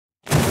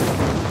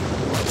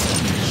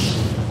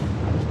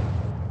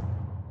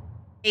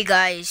Hey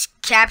guys,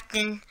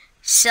 Captain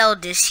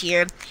Celdus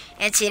here,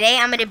 and today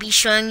I'm going to be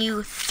showing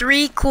you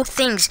 3 cool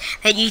things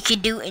that you can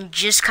do in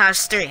Just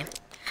Cause 3.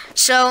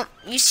 So,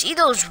 you see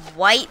those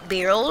white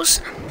barrels?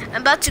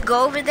 I'm about to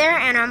go over there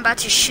and I'm about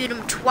to shoot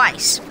them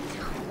twice.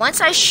 Once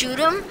I shoot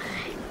them,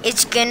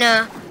 it's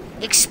gonna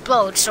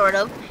explode, sort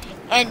of,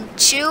 and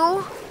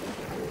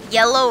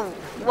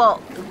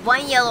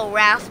one yellow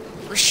raft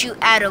will shoot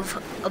out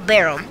of a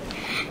barrel.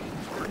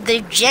 The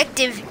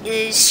objective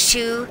is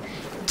to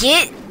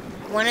get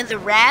one of the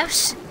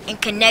rafts and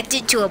connect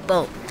it to a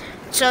boat.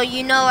 So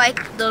you know,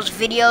 like those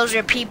videos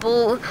where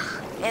people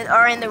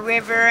are in the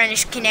river and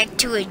it's connected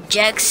to a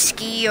jet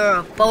ski or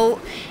a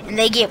boat and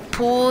they get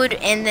pulled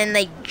and then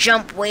they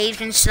jump waves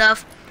and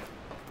stuff.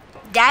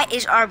 That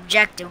is our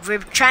objective. We're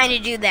trying to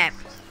do that.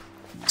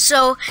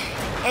 So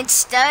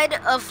instead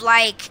of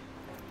like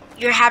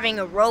you're having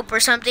a rope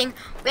or something,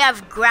 we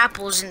have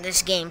grapples in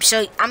this game.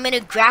 So I'm gonna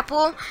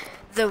grapple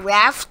the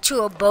raft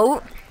to a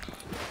boat.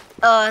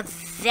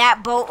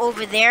 That boat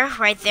over there,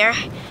 right there,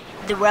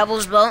 the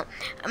Rebels boat.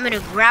 I'm gonna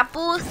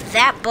grapple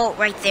that boat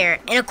right there.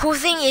 And the cool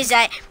thing is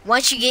that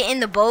once you get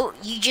in the boat,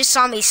 you just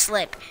saw me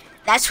slip.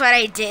 That's what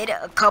I did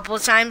a couple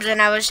times when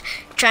I was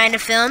trying to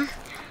film.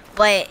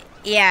 But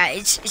yeah,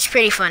 it's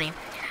pretty funny.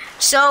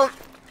 So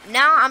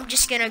now I'm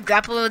just gonna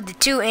grapple the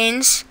 2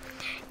 ends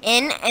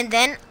in, and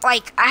then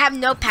like I have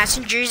no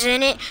passengers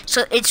in it,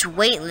 so it's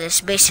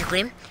weightless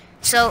basically.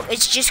 So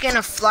it's just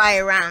gonna fly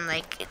around,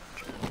 like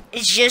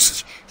it's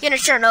just gonna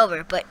turn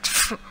over, but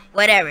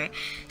whatever.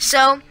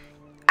 So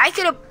I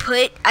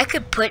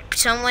could put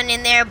someone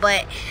in there,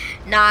 but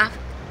nah,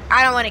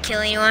 I don't want to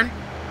kill anyone.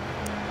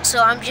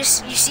 So you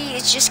see,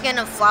 it's just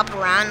gonna flop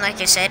around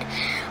like I said.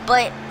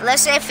 But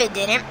let's say if it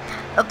didn't,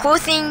 a cool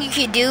thing you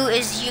could do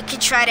is you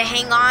could try to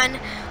hang on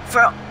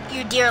for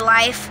your dear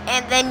life,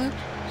 and then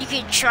you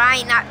could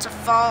try not to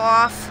fall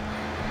off.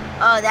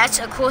 That's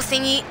a cool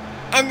thingy.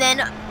 And then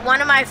one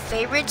of my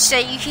favorites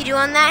that you could do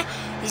on that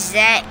is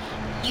that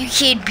you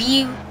could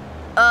be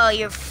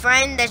your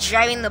friend that's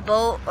driving the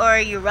boat, or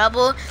your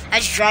rebel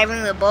that's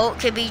driving the boat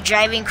could be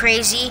driving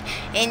crazy,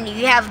 and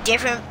you have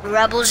different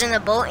rebels in the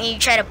boat and you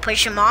try to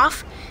push them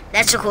off.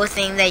 That's a cool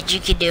thing that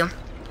you could do.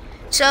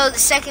 So the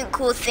second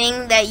cool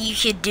thing that you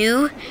could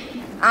do,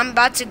 I'm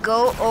about to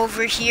go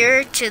over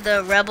here to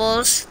the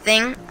rebels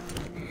thing.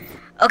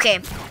 Okay,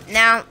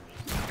 now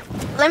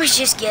let me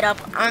just get up.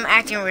 I'm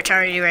acting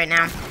retarded right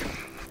now.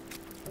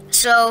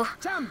 So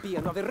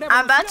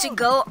I'm about to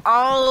go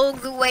all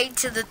the way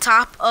to the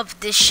top of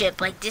this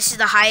ship. Like, this is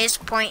the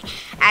highest point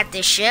at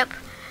this ship.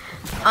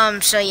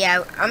 So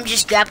yeah, I'm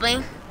just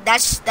grappling.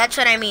 That's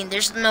what I mean.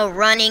 There's no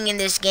running in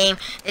this game.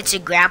 It's a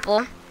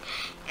grapple.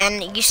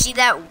 And you see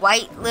that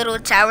white little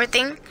tower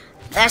thing?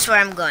 That's where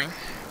I'm going.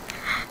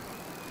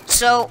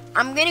 So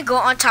I'm gonna go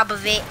on top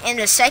of it. And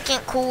the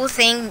second cool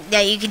thing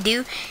that you can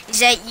do is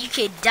that you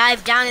could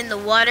dive down in the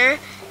water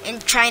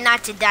and try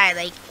not to die.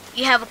 Like,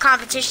 you have a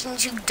competition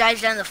who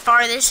dives down the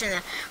farthest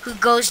and who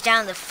goes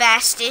down the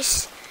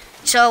fastest.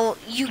 So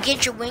you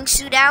get your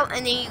wingsuit out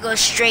and then you go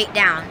straight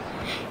down.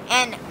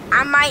 And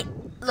I might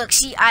look,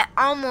 see, I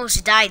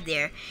almost died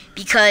there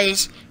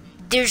because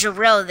there's a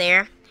rail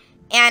there,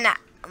 and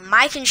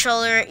my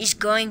controller is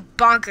going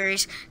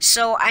bonkers,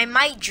 so I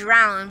might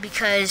drown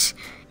because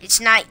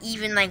it's not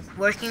even like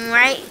working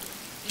right.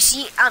 You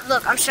see,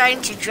 look, I'm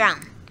starting to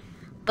drown,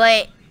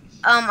 but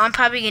I'm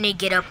probably gonna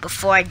get up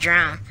before I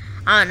drown.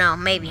 I don't know,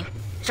 maybe.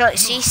 So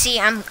see,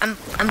 I'm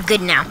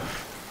good now.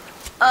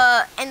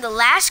 And the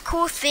last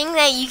cool thing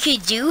that you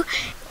could do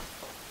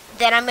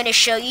that I'm gonna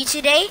show you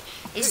today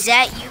is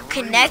that you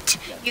connect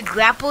your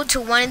grapple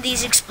to one of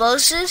these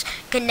explosives,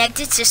 connect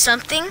it to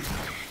something.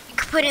 You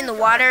could put it in the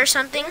water or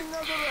something,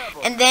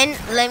 and then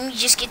let me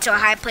just get to a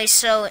high place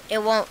so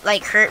it won't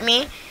like hurt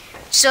me.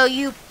 So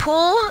you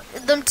pull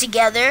them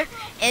together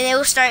and it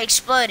will start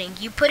exploding.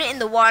 You put it in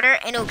the water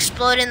and it'll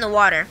explode in the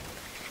water.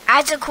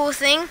 That's a cool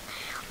thing.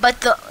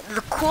 But the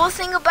cool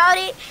thing about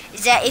it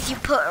is that if you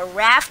put a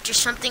raft or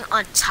something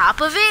on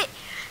top of it,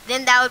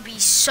 then that would be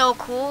so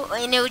cool,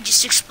 and it would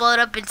just explode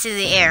up into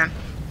the air.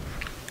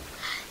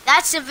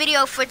 That's the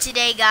video for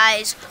today,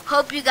 guys.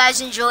 Hope you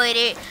guys enjoyed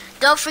it.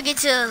 Don't forget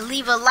to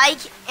leave a like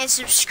and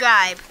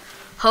subscribe.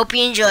 Hope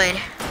you enjoyed.